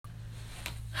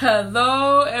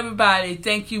Hello, everybody.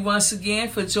 Thank you once again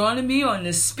for joining me on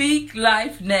the Speak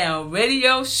Life Now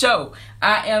radio show.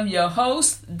 I am your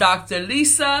host, Dr.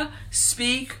 Lisa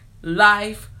Speak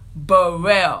Life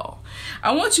Burrell.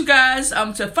 I want you guys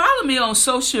to follow me on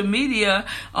social media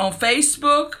on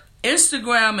Facebook,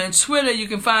 Instagram, and Twitter. You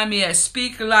can find me at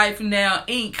Speak Life Now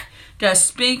Inc. That's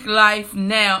Speak Life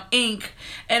Now Inc.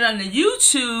 And on the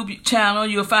YouTube channel,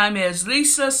 you'll find me as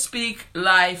Lisa Speak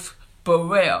Life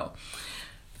Burrell.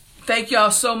 Thank y'all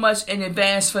so much in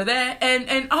advance for that.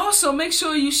 And also make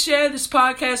sure you share this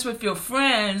podcast with your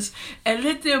friends and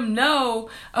let them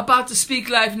know about the Speak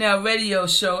Life Now radio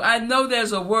show. I know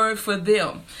there's a word for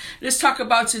them. Let's talk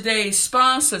about today's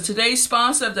sponsor. Today's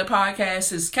sponsor of the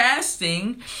podcast is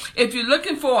Casting. If you're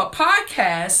looking for a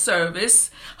podcast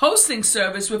service, hosting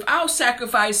service without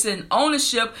sacrificing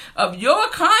ownership of your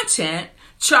content,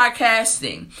 try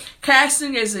Casting.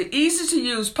 Casting is an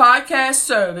easy-to-use podcast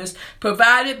service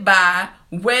provided by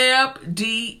WebDMG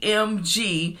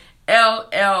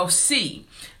LLC.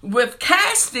 With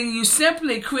Casting, you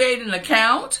simply create an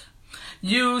account,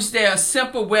 use their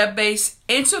simple web-based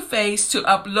interface to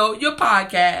upload your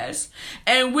podcast,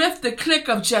 and with the click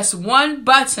of just one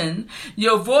button,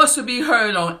 your voice will be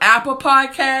heard on Apple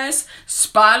Podcasts,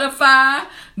 Spotify,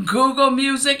 Google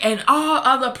Music, and all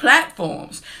other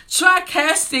platforms. Try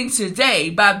Casting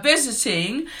today by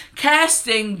visiting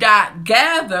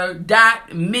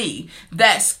casting.gather.me.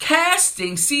 That's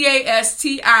casting,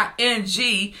 CASTING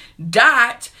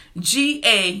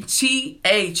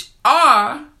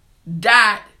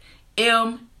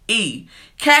 .GATHR.me.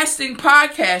 Casting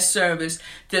Podcast Service,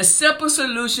 the simple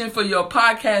solution for your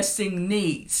podcasting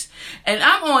needs. And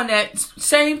I'm on that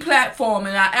same platform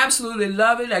and I absolutely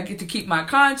love it. I get to keep my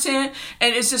content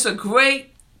and it's just a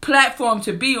great platform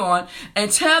to be on.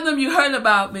 And tell them you heard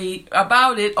about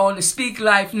it on the Speak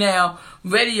Life Now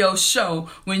radio show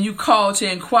when you call to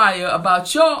inquire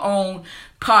about your own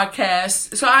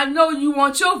podcast. So I know you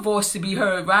want your voice to be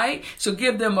heard, right? So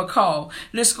give them a call.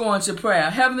 Let's go into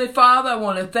prayer. Heavenly Father, I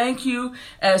want to thank you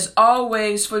as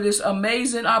always for this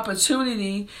amazing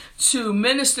opportunity to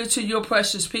minister to your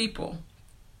precious people.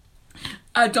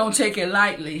 I don't take it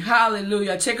lightly.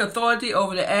 Hallelujah. I take authority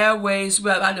over the airways.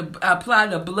 Well, I apply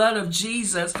the blood of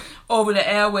Jesus over the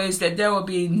airways that there will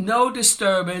be no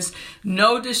disturbance,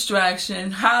 no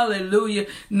distraction. Hallelujah.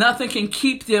 Nothing can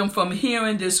keep them from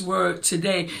hearing this word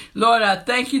today. Lord, I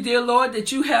thank you, dear Lord,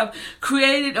 that you have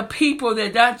created a people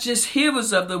that not just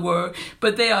hearers of the word,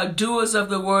 but they are doers of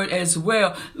the word as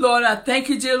well. Lord, I thank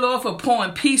you, dear Lord, for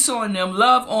pouring peace on them,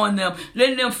 love on them,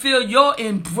 letting them feel your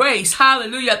embrace.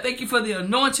 Hallelujah. I thank you for the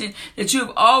anointing that you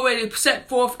have already set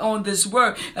forth on this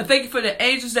word. I thank you for the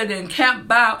angels that encamp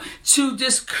about to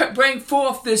just bring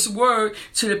forth this word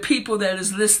to the people that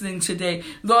is listening today.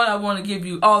 Lord, I want to give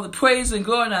you all the praise and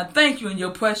glory, and I thank you in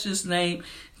your precious name,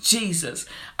 Jesus.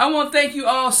 I want to thank you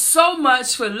all so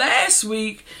much for last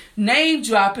week name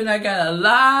dropping. I got a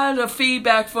lot of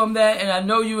feedback from that, and I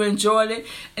know you enjoyed it.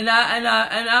 And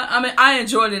I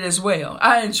enjoyed it as well.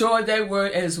 I enjoyed that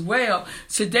word as well.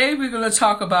 Today we're going to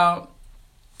talk about.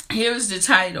 Here's the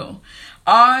title.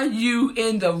 Are you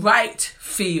in the right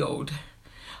field?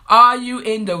 Are you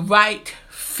in the right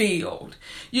field?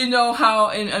 You know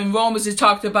how in Romans it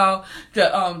talked about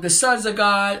the sons of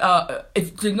God,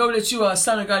 if to know that you are a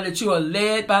son of God, that you are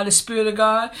led by the Spirit of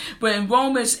God. But in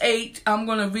Romans 8, I'm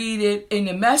going to read it in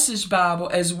the Message Bible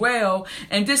as well.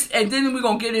 And then we're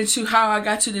going to get into how I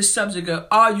got to this subject of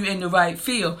are you in the right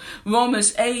field?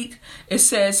 Romans 8, it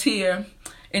says here,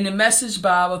 in the Message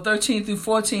Bible, 13 through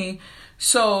 14,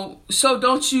 so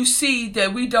don't you see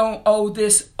that we don't owe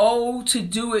this to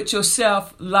do it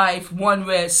yourself life 1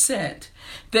 red cent?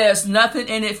 There's nothing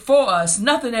in it for us,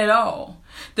 nothing at all.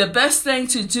 The best thing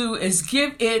to do is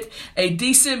give it a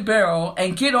decent burial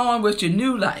and get on with your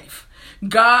new life.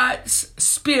 God's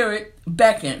Spirit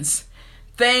beckons.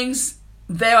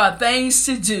 There are things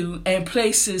to do and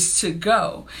places to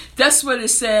go. That's what it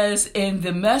says in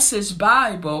the Message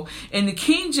Bible. In the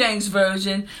King James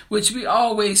Version, which we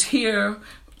always hear,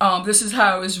 this is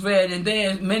how it's read, and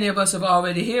then many of us have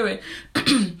already heard it.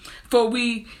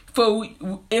 For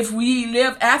if we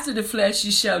live after the flesh,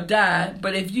 ye shall die.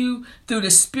 But if you through the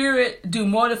Spirit do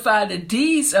mortify the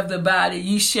deeds of the body,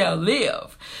 ye shall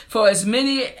live. For as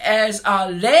many as are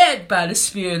led by the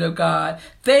Spirit of God,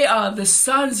 they are the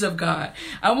sons of God.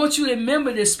 I want you to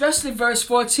remember this, especially verse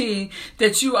 14,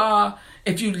 that you are,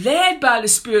 if you led by the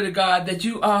Spirit of God, that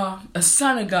you are a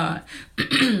son of God.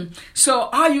 So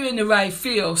are you in the right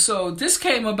field? So this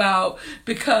came about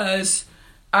because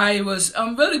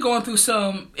I'm really going through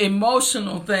some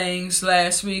emotional things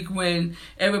last week when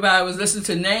everybody was listening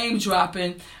to name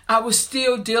dropping. I was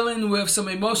still dealing with some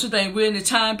emotional things. We're in the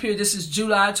time period. This is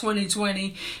July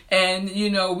 2020, and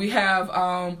we have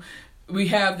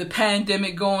the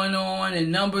pandemic going on,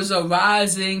 and numbers are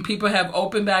rising. People have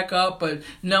opened back up, but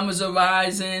numbers are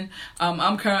rising.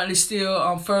 I'm currently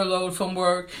still furloughed from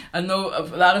work. I know a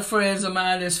lot of friends of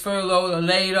mine that's furloughed or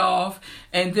laid off.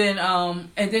 And then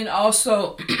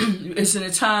also it's in a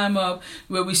time of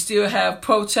where we still have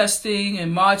protesting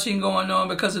and marching going on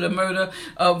because of the murder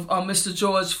of Mr.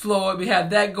 George Floyd. We have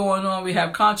that going on. We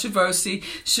have controversy.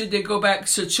 Should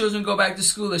children go back to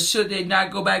school, or should they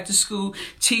not go back to school?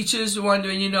 Teachers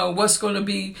wondering, what's going to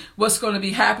be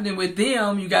happening with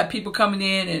them. You got people coming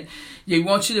in and they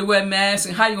want you to wear masks,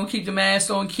 and how you going to keep the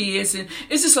mask on kids. And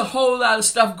it's just a whole lot of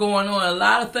stuff going on, a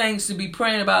lot of things to be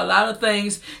praying about, a lot of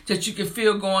things that you can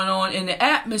feel going on in the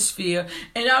atmosphere.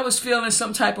 And I was feeling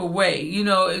some type of way,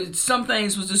 some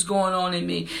things was just going on in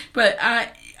me. But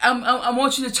I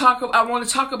want to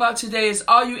talk about today is,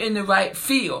 are you in the right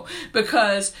field?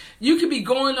 Because you can be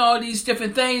going all these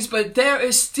different things, but there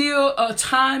is still a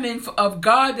timing of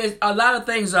God that a lot of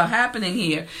things are happening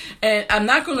here. And I'm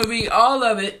not going to read all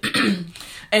of it.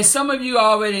 And some of you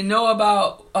already know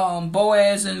about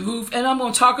Boaz and Ruth, and I'm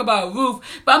going to talk about Ruth,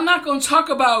 but I'm not going to talk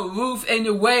about Ruth in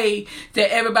the way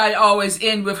that everybody always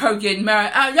ends with her getting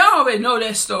married. Y'all already know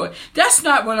that story. That's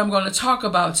not what I'm going to talk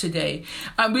about today.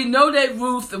 We know that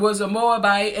Ruth was a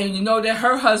Moabite, and you know that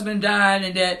her husband died,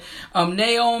 and that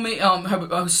Naomi,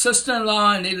 her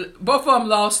sister-in-law, and both of them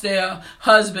lost their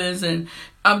husbands, and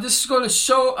I'm going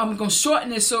to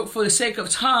shorten this for the sake of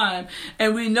time.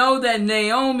 And we know that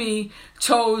Naomi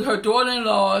told her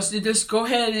daughter-in-laws to just go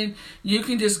ahead and you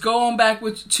can just go on back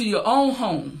to your own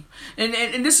home.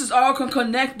 And this is all going to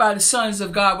connect by the sons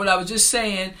of God, what I was just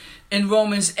saying in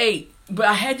Romans 8. But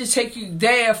I had to take you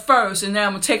there first, and now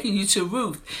I'm taking you to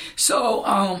Ruth.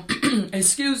 So,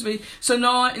 excuse me. So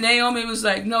Naomi was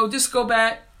like, no, just go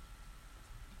back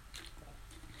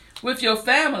with your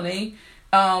family.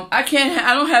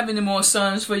 I don't have any more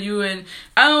sons for you, and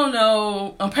I don't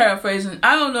know, I'm paraphrasing,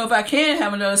 I don't know if I can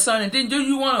have another son, and then do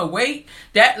you want to wait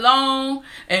that long?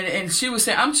 And she was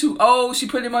saying, I'm too old. She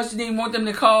pretty much didn't want them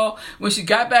to call, when she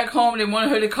got back home, they wanted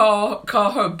her to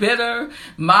call her bitter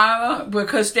Mara,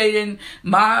 because she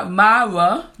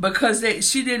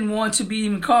didn't want to be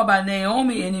even called by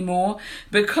Naomi anymore,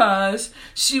 because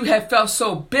she had felt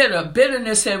so bitter.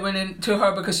 Bitterness had went into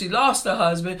her because she lost her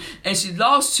husband, and she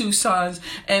lost 2 sons.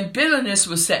 And bitterness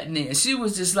was setting in. She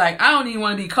was just like, I don't even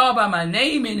want to be called by my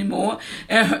name anymore.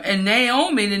 And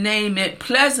Naomi, the name meant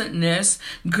pleasantness,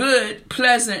 good,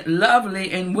 pleasant,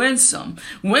 lovely, and winsome.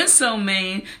 Winsome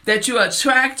means that you're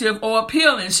attractive or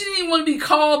appealing. She didn't even want to be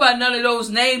called by none of those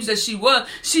names that she was.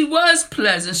 She was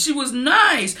pleasant. She was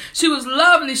nice. She was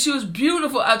lovely. She was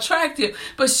beautiful, attractive.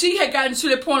 But she had gotten to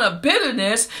the point of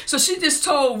bitterness. So she just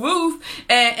told Ruth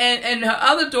and her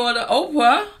other daughter,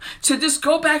 Oprah, to just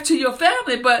go back to your family.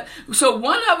 But so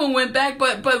one of them went back,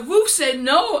 but Ruth said,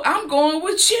 no, I'm going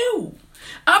with you.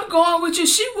 I'm going with you.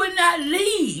 She would not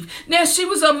leave. Now, she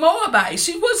was a Moabite.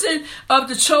 She wasn't of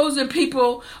the chosen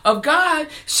people of God.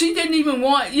 She didn't even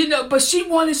want, but she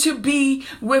wanted to be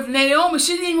with Naomi.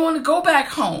 She didn't even want to go back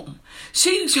home.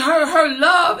 Her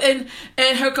love and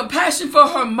her compassion for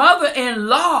her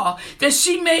mother-in-law, that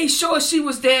she made sure she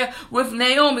was there with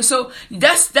Naomi. So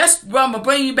that's where I'm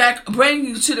gonna bring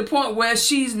you to the point where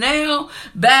she's now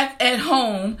back at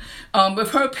home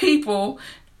with her people,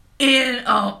 and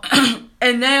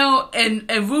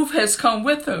Ruth has come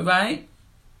with her, right?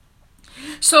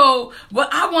 So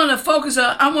what I want to focus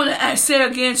on, I want to say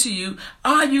again to you,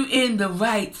 are you in the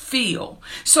right field?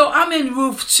 So I'm in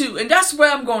Ruth 2, and that's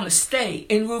where I'm going to stay,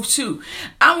 in Ruth 2.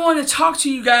 I want to talk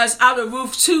to you guys out of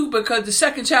Ruth 2, because the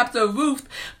second chapter of Ruth,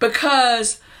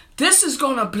 because this is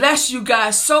going to bless you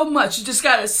guys so much. You just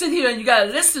got to sit here and you got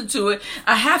to listen to it.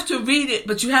 I have to read it,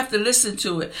 but you have to listen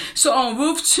to it. So on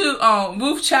Ruth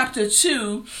chapter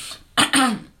 2,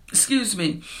 excuse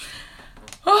me.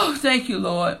 Oh, thank you,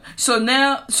 Lord. So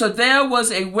there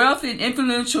was a wealthy and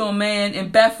influential man in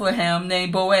Bethlehem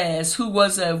named Boaz, who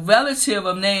was a relative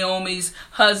of Naomi's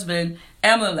husband,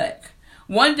 Elimelech.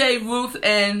 One day, Ruth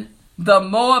and the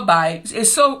Moabite,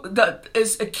 it's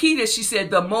a key that she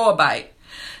said the Moabite,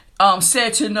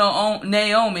 said to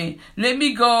Naomi, let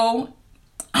me go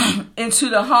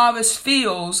into the harvest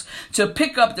fields to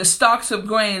pick up the stalks of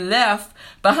grain left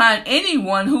behind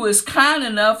anyone who is kind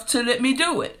enough to let me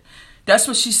do it. That's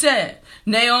what she said.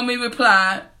 Naomi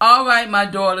replied, all right, my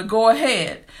daughter, go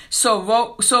ahead. So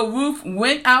Ruth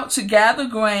went out to gather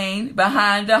grain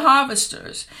behind the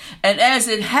harvesters. And as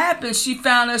it happened, she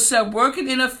found herself working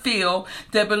in a field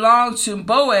that belonged to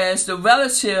Boaz, the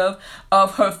relative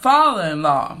of her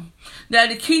father-in-law. Now,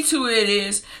 the key to it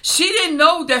is she didn't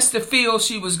know that's the field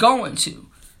she was going to.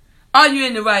 Are you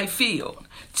in the right field?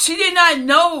 She did not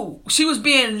know. She was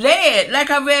being led. Like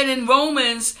I read in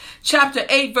Romans chapter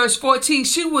 8, verse 14,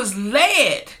 she was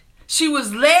led. She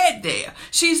was led there.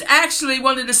 She's actually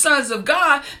one of the sons of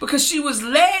God because she was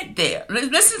led there.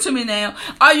 Listen to me now.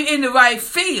 Are you in the right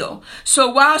field? So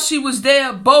while she was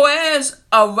there, Boaz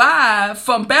arrived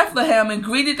from Bethlehem and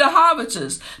greeted the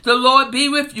harvesters. The Lord be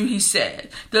with you, he said.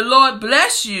 The Lord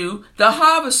bless you, the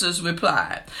harvesters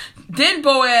replied. Then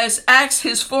Boaz asked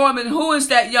his foreman, who is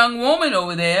that young woman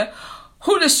over there?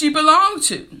 Who does she belong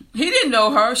to? He didn't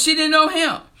know her. She didn't know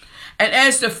him. And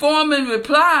as the foreman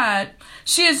replied,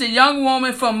 she is a young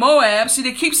woman from Moab. See,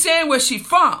 they keep saying where she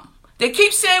from. They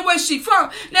keep saying where she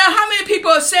from. Now, how many people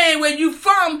are saying where you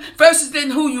from versus then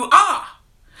who you are?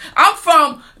 I'm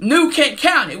from New Kent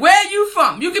County. Where are you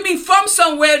from? You can be from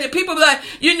somewhere that people be like,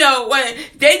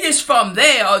 they just from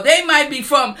there, or they might be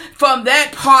from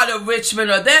that part of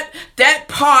Richmond or that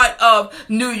part of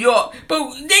New York.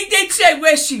 But they said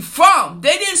where she from.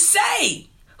 They didn't say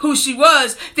who she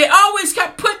was. They always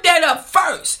put that up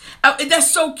first. That's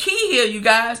so key here, you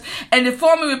guys. And the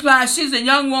foreman replied, she's a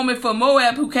young woman from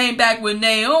Moab who came back with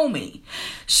Naomi.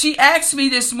 She asked me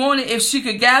this morning if she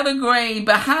could gather grain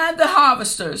behind the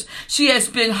harvesters. She has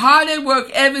been hard at work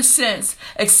ever since,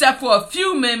 except for a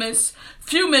few minutes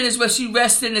where she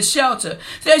rested in the shelter.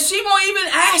 So she won't even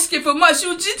ask it for much.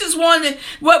 She just wanted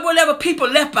whatever people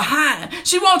left behind.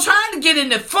 She won't try to get in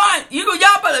the front.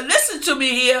 Y'all better listen to me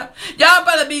here. Y'all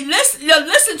better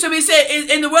listen to me. Say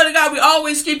in the Word of God, we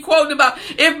always keep quoting about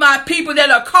if my people that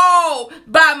are called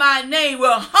by my name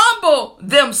will humble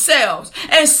themselves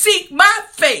and seek my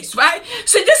face, right?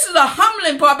 See, this is a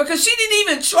humbling part because she didn't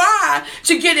even try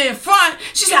to get in front.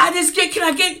 She said, can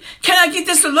I get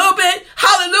this a little bit?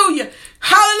 Hallelujah.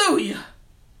 Hallelujah.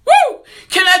 Woo!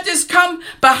 Can I just come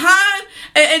behind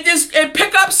and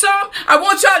pick up some? I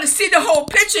want y'all to see the whole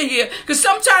picture here. Because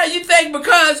sometimes you think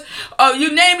because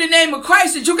you name the name of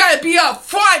Christ that you got to be up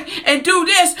front and do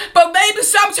this. But maybe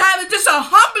sometimes it's just a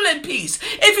humbling piece.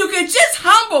 If you can just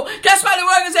humble, that's why the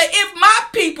word can say, if my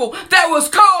people that was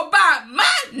called by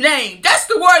my name, that's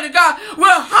the word of God,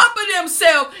 will humble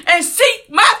themselves and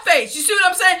seek my face. You see what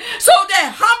I'm saying? So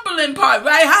that humbling part,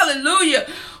 right? Hallelujah.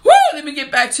 Woo! Let me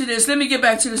get back to this.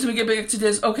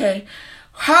 Okay.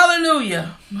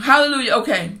 Hallelujah.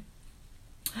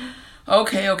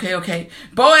 Okay.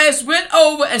 Boaz went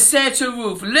over and said to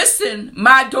Ruth, listen,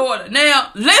 my daughter.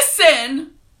 Now,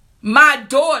 listen, my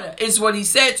daughter is what he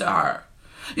said to her.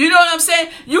 You know what I'm saying?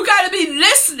 You got to be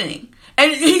listening.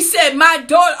 And he said, my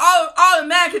daughter,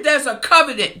 automatically there's a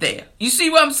covenant there. You see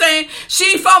what I'm saying?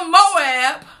 She from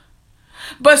Moab.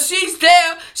 But she's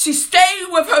there. She stayed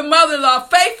with her mother-in-law,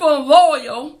 faithful and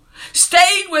loyal.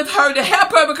 Stayed with her to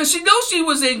help her because she knew she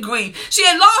was in grief. She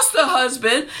had lost her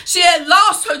husband. She had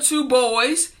lost her 2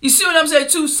 boys. You see what I'm saying?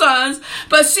 2 sons.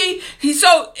 But so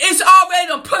it's already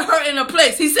to put her in a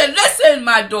place. He said, listen,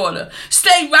 my daughter,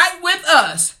 stay right with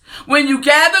us. When you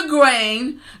gather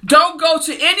grain, don't go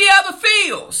to any other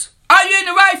fields. Are you in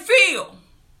the right field?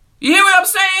 You hear what I'm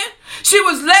saying? She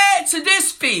was led to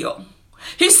this field.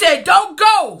 He said, don't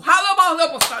go.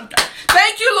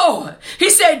 Thank you, Lord. He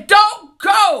said, don't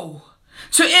go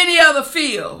to any other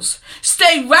fields.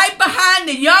 Stay right behind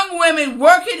the young women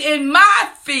working in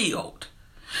my field.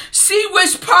 See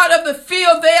which part of the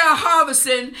field they are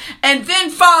harvesting and then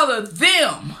follow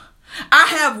them. I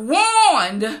have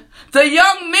warned the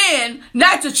young men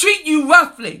not to treat you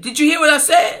roughly. Did you hear what I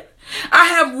said? I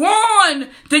have warned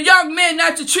the young men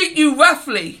not to treat you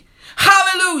roughly.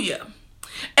 Hallelujah.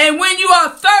 And when you are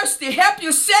thirsty, help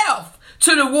yourself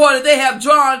to the water they have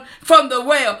drawn from the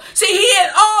well. See, he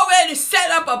had already set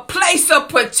up a place of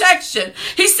protection.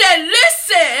 He said,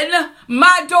 listen,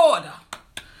 my daughter.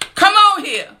 Come on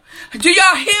here. Do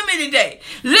y'all hear me today?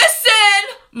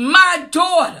 Listen, my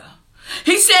daughter.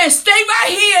 He said, stay right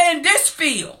here in this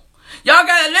field. Y'all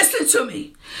got to listen to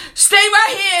me. Stay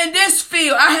right here in this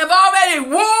field. I have already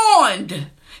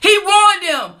warned. He warned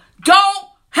them, don't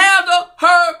handle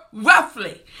her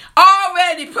roughly.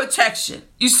 Already protection.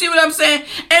 You see what I'm saying?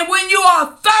 And when you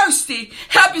are thirsty,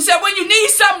 help yourself. When you need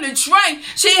something to drink,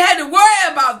 she had to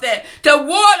worry about that. The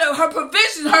water, her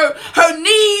provision, her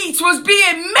needs was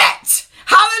being met.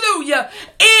 Hallelujah.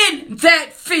 In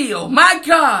that field. My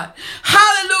God.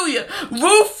 Hallelujah.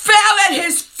 Ruth fell at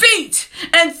his feet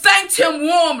and thanked him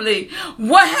warmly.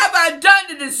 What have I done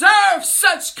to deserve such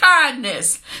such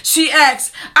kindness? She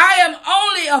asked. I am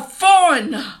only a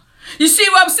foreigner. You see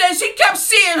what I'm saying? She kept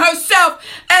seeing herself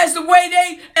as the way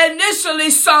they initially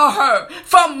saw her,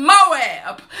 from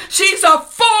Moab. She's a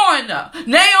foreigner.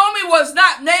 Naomi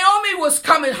was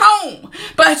coming home,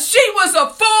 but she was a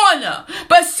foreigner.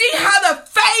 But see how the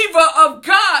favor of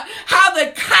God, how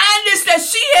the kindness that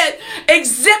she had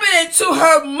exhibited to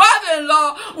her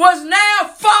mother-in-law was now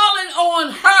falling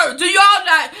on her. Do y'all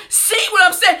not see what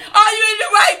I'm saying? Are you in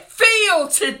the right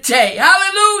field today?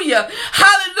 Hallelujah.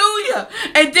 Hallelujah.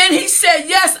 And then he said,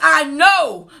 yes, I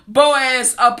know,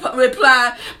 Boaz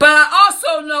replied, but I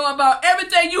also know about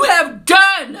everything you have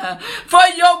done for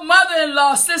your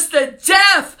mother-in-law since the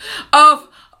death of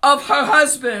her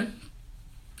husband.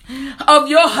 Of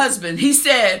your husband, he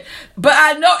said, but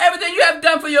I know everything you have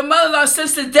done for your mother-in-law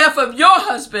since the death of your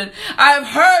husband. I have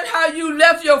heard how you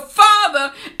left your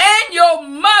father and your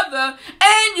mother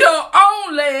and your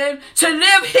own land to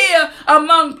live here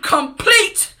among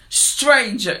complete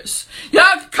strangers.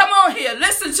 Y'all, come on here.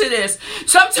 Listen to this.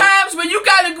 Sometimes when you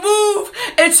got to move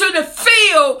into the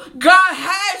field God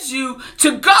has you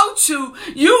to go to,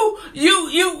 you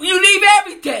leave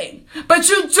everything. But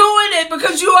you're doing it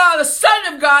because you are the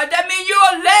son of God. That means you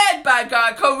are led by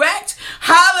God, correct?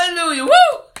 Hallelujah.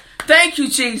 Woo! Thank you,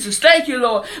 Jesus. Thank you,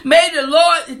 Lord. May the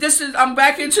Lord, I'm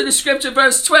back into the scripture,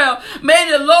 verse 12. May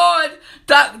the Lord,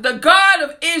 the God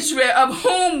of Israel, of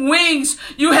whom wings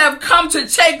you have come to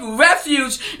take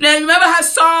refuge. Now, remember how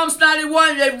Psalms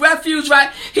 91, that refuge,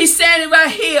 right? He's saying it right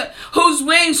here. Whose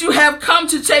wings you have come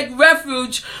to take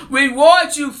refuge,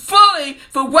 reward you fully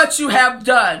for what you have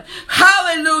done.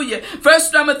 Hallelujah.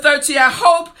 Verse number 13, I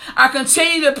hope I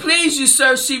continue to please you,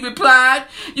 sir, she replied.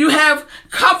 You have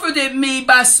comforted me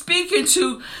by speaking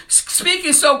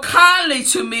so kindly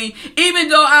to me, even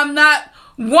though I'm not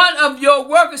one of your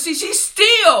workers. See, she's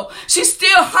still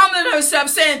humbling herself,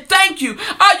 saying, thank you.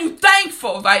 Are you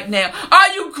thankful right now? Are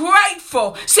you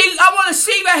grateful? See, I want to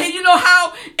see right here, you know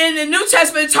how in the New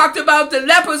Testament it talked about the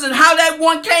lepers and how that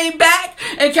one came back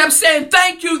and kept saying,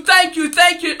 thank you, thank you,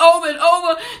 thank you, over and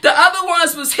over. The other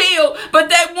ones was healed, but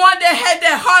that one that had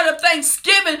that heart of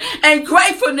thanksgiving and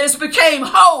gratefulness became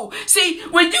whole. See,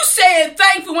 when you stand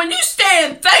thankful, when you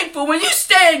stand thankful, when you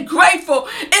stand grateful,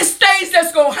 it's things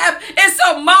that's going to happen. It's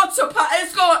a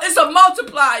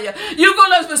multiplier. You're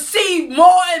going to receive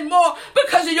more and more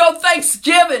because of your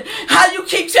thanksgiving. How you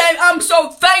keep saying, I'm so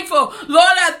thankful.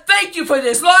 Lord, I thank you for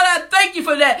this. Lord, I thank you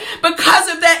for that. Because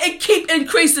of that, it keep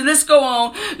increasing. Let's go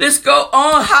on. Let's go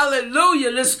on. Hallelujah.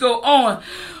 Let's go on.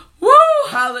 Woo.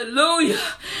 Hallelujah.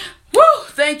 Woo!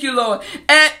 Thank you, Lord.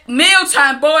 At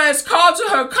mealtime, Boaz called to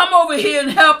her, come over here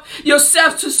and help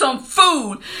yourself to some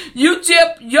food. You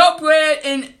dip your bread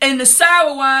in the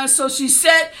sour wine. So she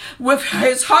sat with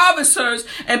his harvesters,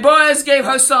 and Boaz gave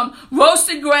her some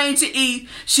roasted grain to eat.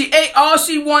 She ate all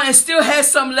she wanted and still had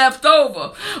some left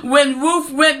over. When Ruth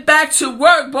went back to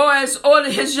work, Boaz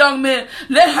ordered his young men,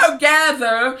 let her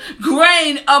gather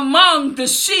grain among the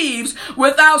sheaves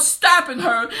without stopping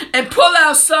her, and pull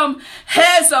out some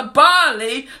heads of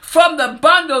barley from the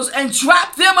bundles and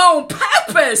drop them on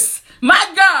purpose.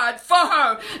 My God, for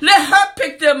her. Let her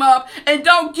pick them up and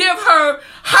don't give her,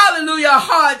 hallelujah, a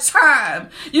hard time.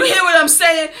 You hear what I'm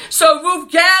saying? So Ruth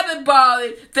gathered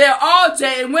barley there all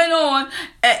day and went on,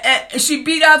 and she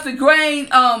beat out the grain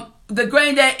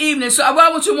that evening. So what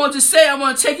I want to say, I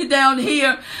want to take it down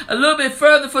here a little bit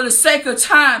further for the sake of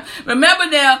time. Remember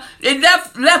now, they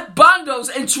left bundles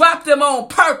and dropped them on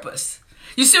purpose.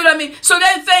 You see what I mean? So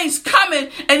that thing's coming,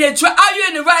 and are you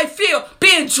in the right field?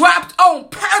 Being dropped on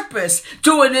purpose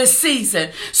during this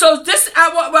season. So what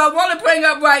I want to bring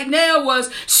up right now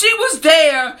was she was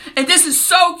there, and this is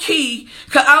so key,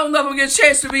 because I don't know if we'll get a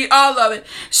chance to read all of it.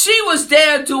 She was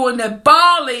there during the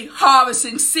barley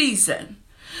harvesting season.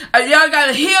 Y'all got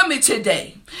to hear me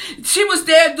today. She was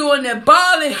there during the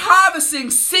barley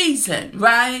harvesting season,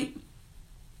 right?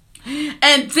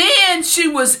 And then she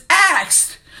was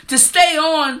asked to stay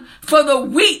on for the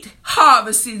wheat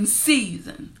harvesting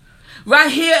season. Right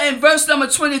here in verse number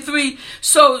 23.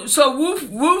 So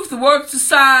Ruth worked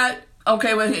aside.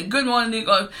 Okay, right here. Good morning,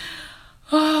 Nico.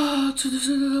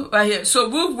 Right here.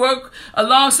 So Ruth worked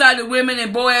alongside the women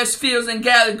in Boaz's fields and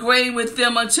gathered grain with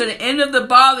them until the end of the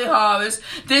barley harvest.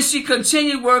 Then she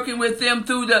continued working with them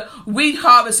through the wheat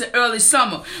harvest in early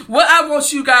summer. What I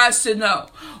want you guys to know,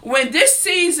 when this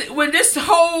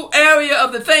whole area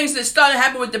of the things that started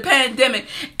happening with the pandemic,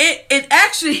 it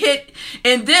actually hit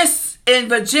in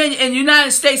Virginia, in the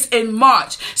United States in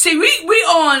March. See, we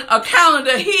on a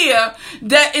calendar here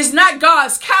that is not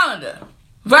God's calendar.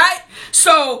 Right?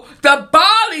 So the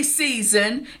barley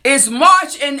season is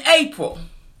March and April.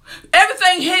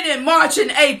 Everything hit in March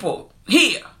and April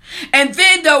here. And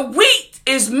then the wheat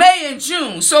is May and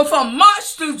June. So from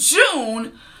March through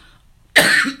June,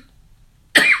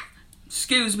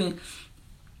 excuse me,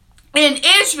 in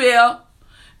Israel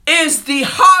is the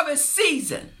harvest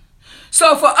season.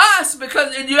 So for us,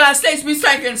 because in the United States, we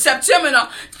take in September,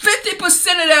 50%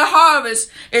 of their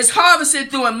harvest is harvested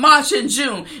through in March and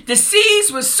June. The seeds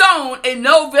were sown in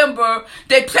November.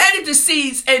 They planted the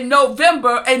seeds in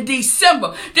November and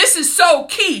December. This is so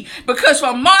key because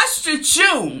from March to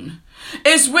June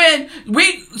is when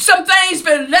some things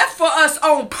been left for us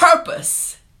on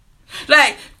purpose.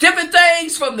 Like different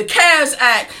things from the CARES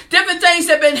Act, different things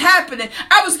that have been happening.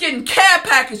 I was getting care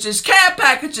packages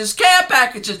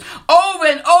over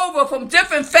and over from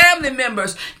different family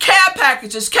members. Care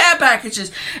packages.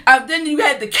 Then you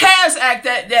had the CARES Act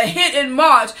that hit in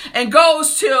March and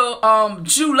goes till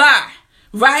July.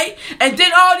 Right? And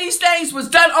then all these things was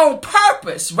done on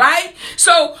purpose, right?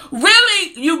 So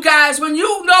really, you guys, when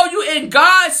you know you're in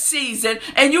God's season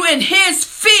and you're in his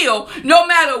field, no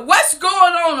matter what's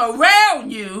going on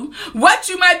around you, what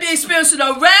you might be experiencing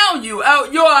around you,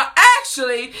 you are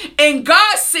actually in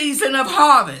God's season of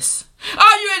harvest.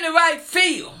 Are you in the right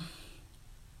field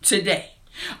today?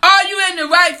 Are you in the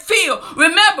right field?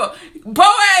 Remember,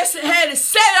 Boaz had it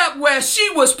set up where she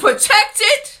was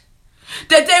protected,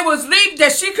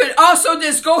 that she could also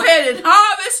just go ahead and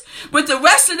harvest with the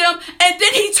rest of them. And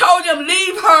then he told them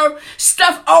leave her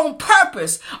stuff on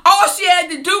purpose. All she had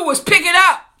to do was pick it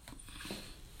up.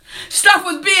 Stuff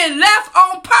was being left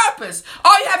on purpose.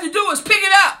 All you have to do was pick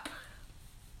it up.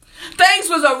 Things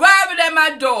was arriving at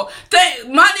my door.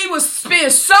 Money was being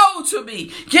sold to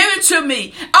me, given to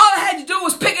me. All I had to do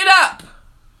was pick it up.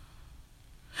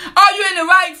 Are you in the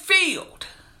right field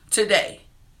today?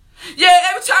 Yeah,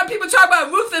 every time people talk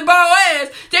about Ruth and Boaz,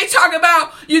 they talk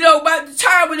about, about the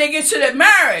time when they get to their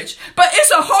marriage. But it's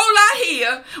a whole lot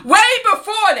here, way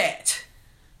before that.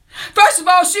 First of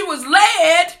all, she was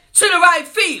led to the right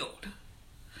field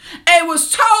and was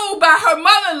told by her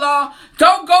mother-in-law,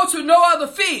 don't go to no other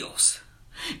fields.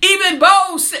 Even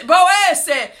Boaz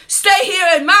said, stay here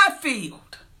in my field.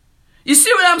 You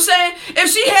see what I'm saying? If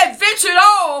she had ventured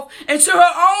off into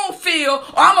her own field,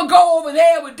 or I'm going to go over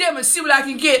there with them and see what I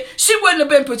can get, she wouldn't have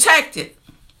been protected.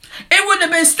 It wouldn't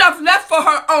have been stuff left for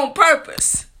her own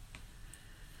purpose.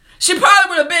 She probably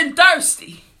would have been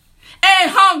thirsty and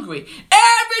hungry.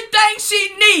 Everything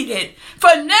she needed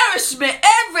for nourishment,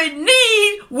 every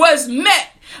need was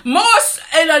met. More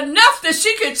and enough that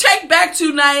she could take back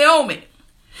to Naomi.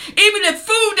 Even the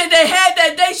food that they had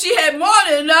that day, she had more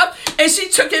than enough, and she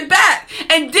took it back.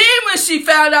 And then when she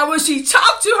found out, when she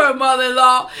talked to her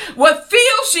mother-in-law, what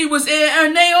field she was in,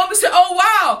 and Naomi said, oh,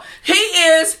 wow, he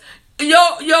is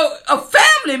a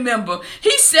family member.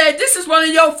 He said, this is one of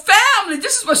your family.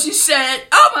 This is what she said.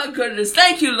 Oh, my goodness.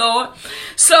 Thank you, Lord.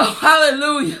 So,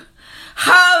 hallelujah.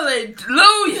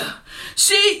 Hallelujah.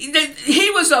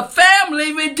 He was a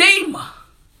family redeemer.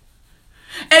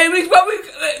 And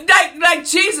like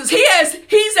Jesus,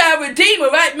 he's our redeemer,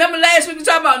 right? Remember last week we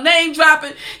talked about name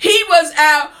dropping? He was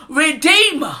our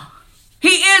redeemer. He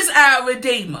is our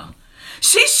redeemer.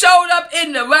 She showed up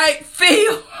in the right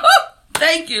field.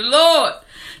 Thank you, Lord.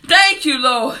 Thank you,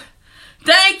 Lord.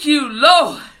 Thank you,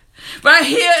 Lord. Right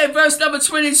here in verse number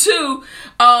 22,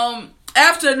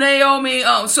 after Naomi,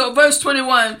 so verse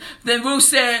 21, then Ruth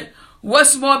said,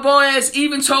 what's more, Boaz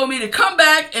even told me to come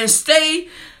back and stay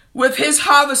with his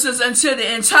harvesters until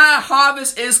the entire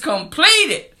harvest is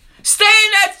completed. Stay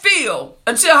in that field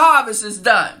until harvest is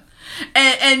done.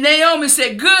 And Naomi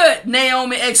said, good,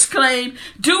 Naomi exclaimed,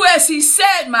 do as he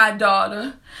said, my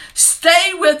daughter.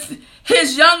 Stay with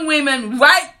his young women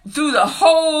right through the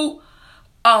whole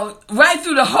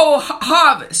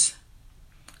harvest.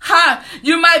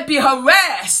 You might be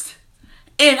harassed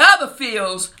in other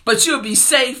fields, but you'll be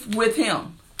safe with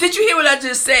him. Did you hear what I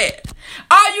just said?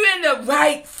 Are you in the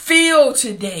right field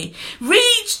today?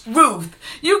 Read Ruth.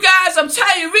 You guys, I'm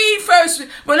telling you, read first.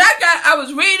 When I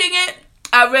was reading it,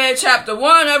 I read chapter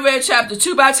 1, I read chapter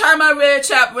 2. By the time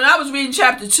when I was reading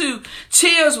chapter 2,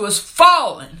 tears was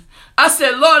falling. I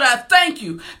said, Lord, I thank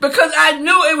you, because I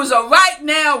knew it was a right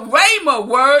now rhema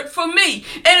word for me.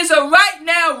 And it's a right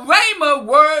now rhema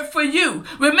word for you.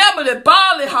 Remember the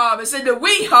barley harvest and the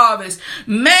wheat harvest.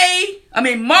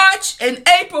 March and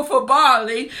April for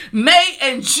barley, May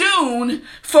and June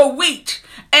for wheat.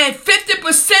 And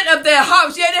 50% of their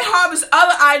harvest, they harvest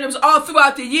other items all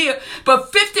throughout the year,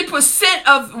 but 50%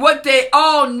 of what they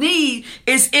all need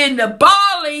is in the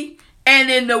barley and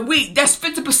in the wheat. That's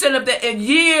 50% of the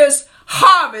year's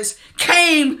harvest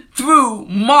came through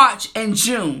March and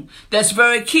June. That's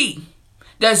very key.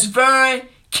 That's very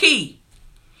key.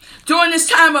 During this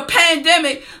time of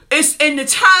pandemic, it's in the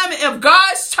timing of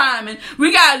God's timing.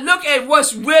 We got to look at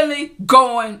what's really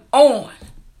going on.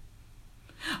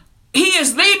 He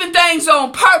is leaving things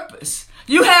on purpose.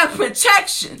 You have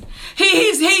protection.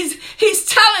 He's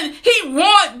telling,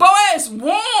 Boaz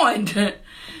warned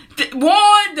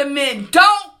the men,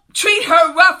 don't treat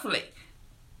her roughly.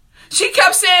 She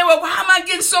kept saying, well, why am I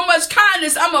getting so much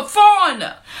kindness? I'm a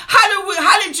foreigner.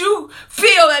 How did you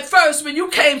feel at first when you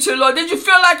came to the Lord? Did you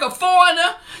feel like a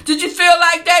foreigner? Did you feel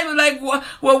like that? Like,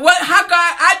 well, what? How God?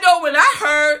 I know when I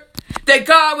heard that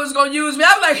God was going to use me,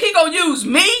 I was like, he going to use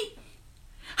me?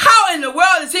 How in the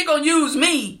world is he going to use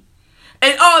me?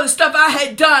 And all the stuff I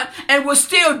had done and was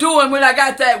still doing when I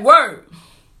got that word.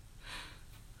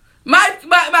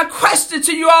 My question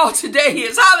to you all today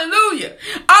is, hallelujah,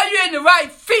 are you in the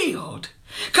right field?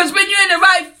 Because when you're in the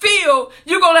right field,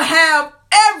 you're going to have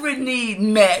every need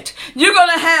met. You're going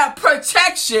to have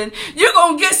protection. You're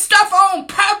going to get stuff on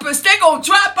purpose. They're going to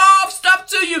drop off stuff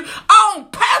to you on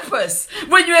purpose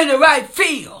when you're in the right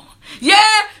field.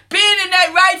 Yeah, being in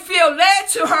that right field led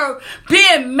to her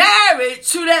being married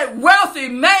to that wealthy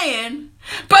man.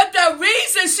 But the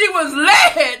reason she was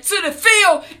led to the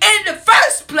field in the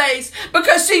first place,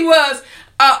 because she was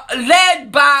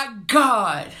led by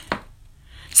God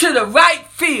to the right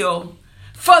field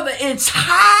for the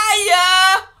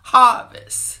entire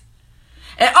harvest.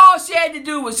 And all she had to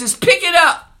do was just pick it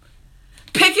up.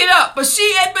 But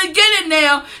she at the beginning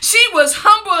now, she was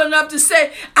humble enough to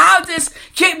say, I'll just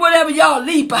get whatever y'all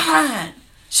leave behind.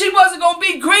 She wasn't going to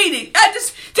be greedy. I'll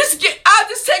just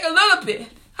take a little bit.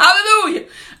 Hallelujah.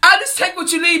 I'll just take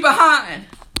what you leave behind.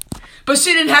 But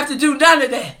she didn't have to do none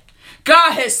of that.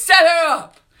 God has set her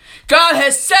up. God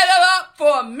has set her up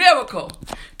for a miracle.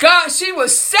 She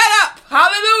was set up,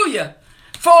 hallelujah,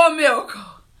 for a miracle.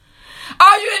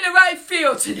 Are you in the right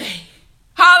field today?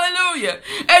 Hallelujah.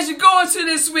 As you go into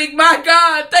this week, my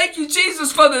God, thank you,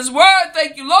 Jesus, for this word.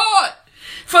 Thank you, Lord,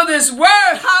 for this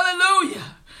word. Hallelujah.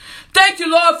 Thank you,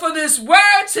 Lord, for this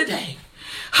word today.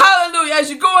 Hallelujah. As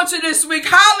you go into this week,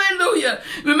 hallelujah.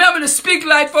 Remember to speak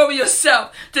life over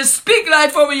yourself, to speak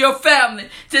life over your family,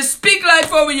 to speak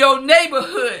life over your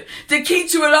neighborhood. The key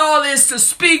to it all is to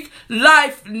speak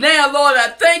life now. Lord, I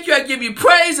thank you. I give you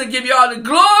praise. I give you all the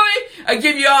glory. I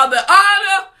give you all the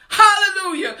honor.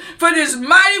 Hallelujah. For this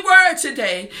mighty word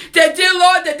today. That, dear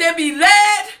Lord, that they be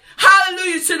led,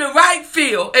 hallelujah, to the right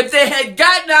field. If they had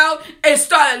gotten out and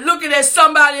started looking at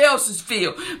somebody else's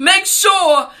field, make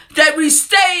sure that we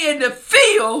stay in the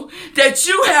field that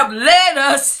you have led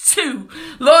us to.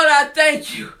 Lord, I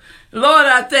thank you. Lord,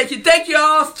 I thank you. Thank you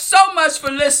all so much for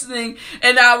listening,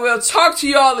 and I will talk to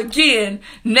you all again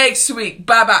next week.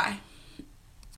 Bye-bye.